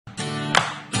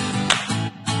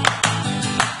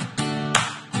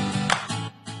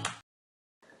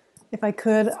If I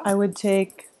could, I would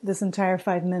take this entire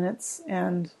 5 minutes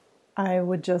and I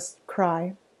would just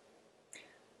cry.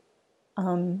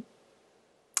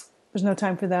 There's no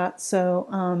time for that,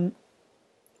 so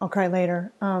I'll cry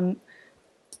later.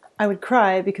 I would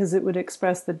cry because it would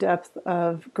express the depth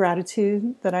of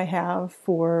gratitude that I have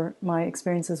for my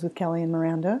experiences with Kelly and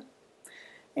Miranda.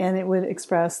 And it would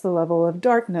express the level of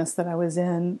darkness that I was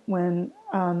in when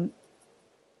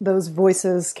those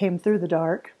voices came through the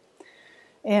dark.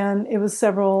 And it was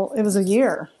a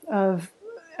year of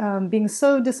being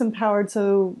so disempowered,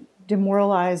 so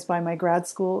demoralized by my grad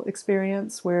school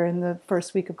experience, where in the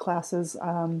first week of classes,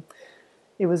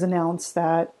 it was announced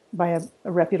that by a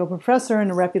reputable professor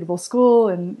in a reputable school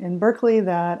in Berkeley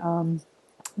that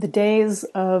the days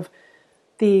of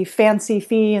the fancy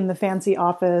fee and the fancy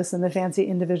office and the fancy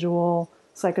individual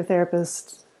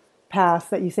psychotherapist path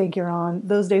that you think you're on,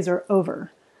 those days are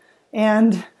over.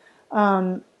 And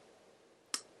that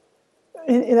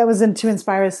was to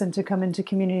inspire us and to come into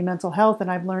community mental health.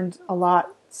 And I've learned a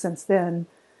lot since then.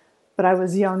 But I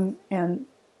was young and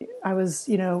I was,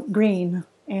 green.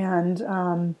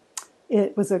 And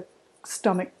it was a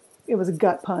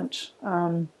gut punch.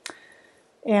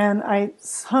 And I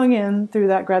hung in through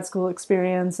that grad school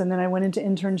experience. And then I went into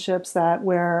internships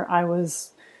where I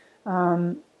was,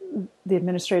 the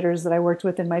administrators that I worked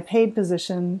with in my paid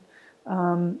position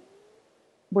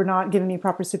were not giving me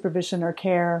proper supervision or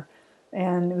care.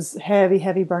 And it was heavy,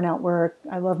 heavy burnout work.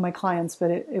 I love my clients,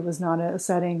 but it was not a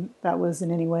setting that was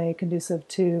in any way conducive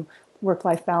to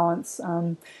work-life balance.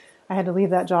 I had to leave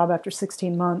that job after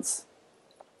 16 months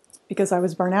because I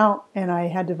was burnt out, and I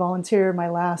had to volunteer my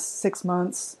last 6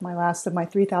 months, my last of my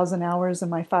 3,000 hours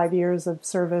and my 5 years of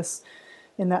service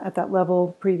at that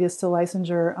level previous to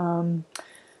licensure.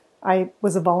 I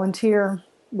was a volunteer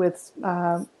with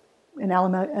in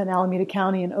Alameda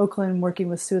County in Oakland, working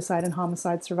with suicide and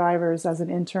homicide survivors as an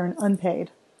intern,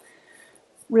 unpaid.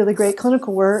 Really great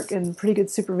clinical work and pretty good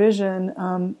supervision,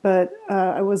 but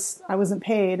I wasn't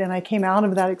paid, and I came out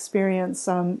of that experience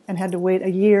and had to wait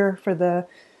a year for the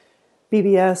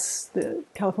BBS, the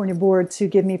California board, to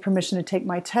give me permission to take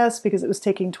my test because it was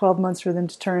taking 12 months for them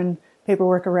to turn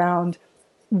paperwork around,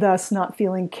 thus not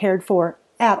feeling cared for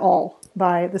at all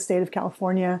by the state of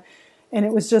California. And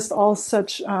it was just all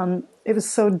such, it was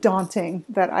so daunting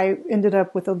that I ended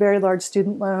up with a very large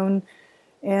student loan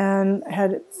and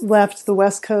had left the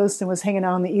West Coast and was hanging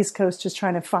out on the East Coast just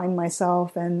trying to find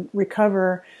myself and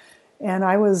recover. And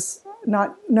I was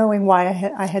not knowing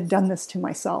why I had done this to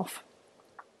myself.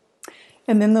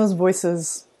 And then those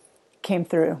voices came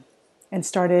through and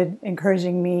started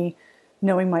encouraging me,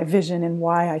 knowing my vision and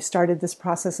why I started this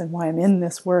process and why I'm in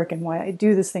this work and why I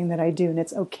do this thing that I do. And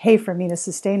it's okay for me to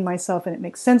sustain myself, and it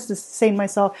makes sense to sustain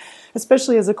myself,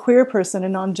 especially as a queer person, a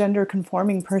non-gender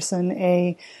conforming person,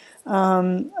 an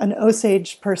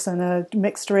Osage person, a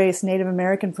mixed race Native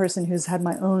American person who's had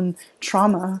my own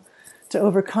trauma to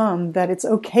overcome, that it's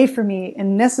okay for me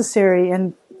and necessary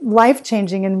and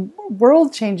life-changing and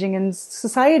world-changing and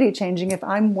society-changing if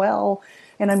I'm well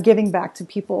and I'm giving back to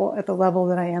people at the level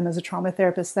that I am as a trauma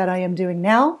therapist that I am doing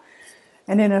now.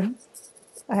 And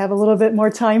I have a little bit more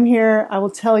time here. I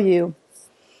will tell you,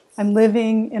 I'm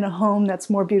living in a home that's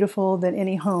more beautiful than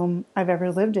any home I've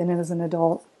ever lived in as an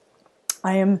adult.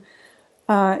 I am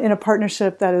in a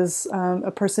partnership that is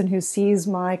a person who sees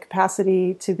my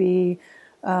capacity to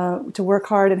work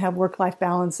hard and have work-life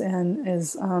balance, and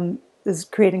is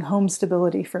creating home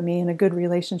stability for me and a good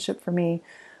relationship for me.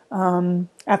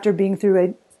 After being through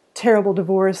a terrible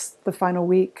divorce, the final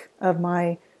week of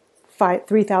my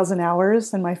 3,000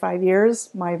 hours and my 5 years,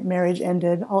 my marriage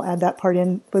ended. I'll add that part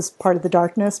in, was part of the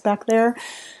darkness back there.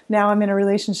 Now I'm in a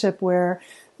relationship where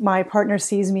my partner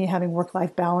sees me having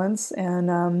work-life balance,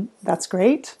 and that's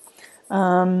great.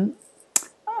 I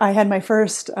had my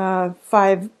first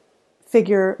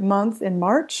 5-figure month in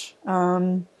March.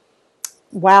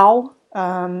 Wow.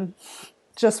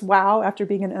 Just wow, after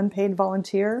being an unpaid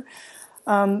volunteer.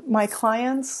 My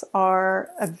clients are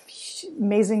an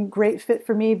amazing, great fit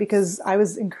for me because I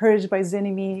was encouraged by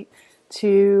Zenny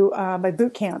by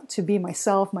Bootcamp to be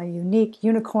myself, my unique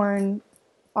unicorn,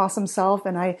 awesome self.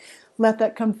 And I let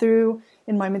that come through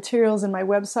in my materials and my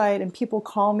website, and people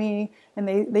call me and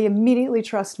they immediately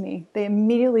trust me. They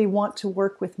immediately want to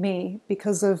work with me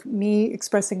because of me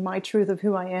expressing my truth of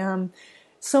who I am.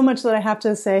 So much that I have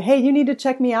to say, hey, you need to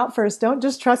check me out first. Don't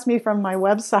just trust me from my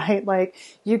website. Like,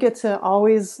 you get to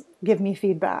always give me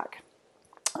feedback.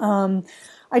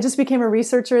 I just became a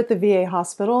researcher at the VA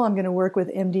hospital. I'm going to work with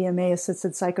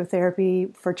MDMA-assisted psychotherapy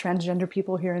for transgender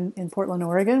people here in Portland,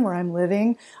 Oregon, where I'm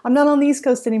living. I'm not on the East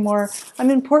Coast anymore. I'm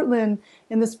in Portland,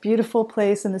 in this beautiful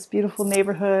place, in this beautiful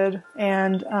neighborhood.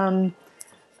 And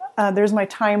there's my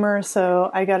timer,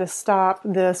 so I got to stop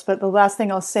this. But the last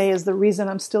thing I'll say is the reason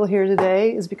I'm still here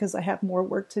today is because I have more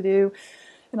work to do.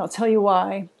 And I'll tell you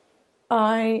why.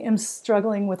 I am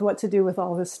struggling with what to do with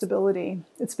all this stability.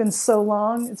 It's been so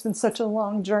long. It's been such a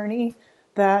long journey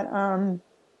that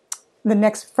the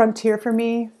next frontier for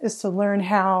me is to learn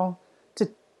how to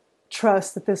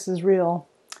trust that this is real.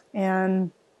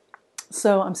 And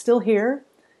so I'm still here,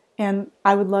 and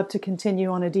I would love to continue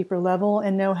on a deeper level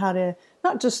and know how to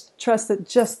not just trust that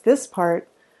just this part,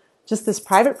 just this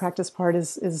private practice part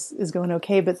is going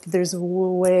okay, but there's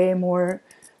way more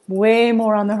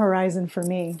on the horizon for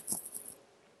me.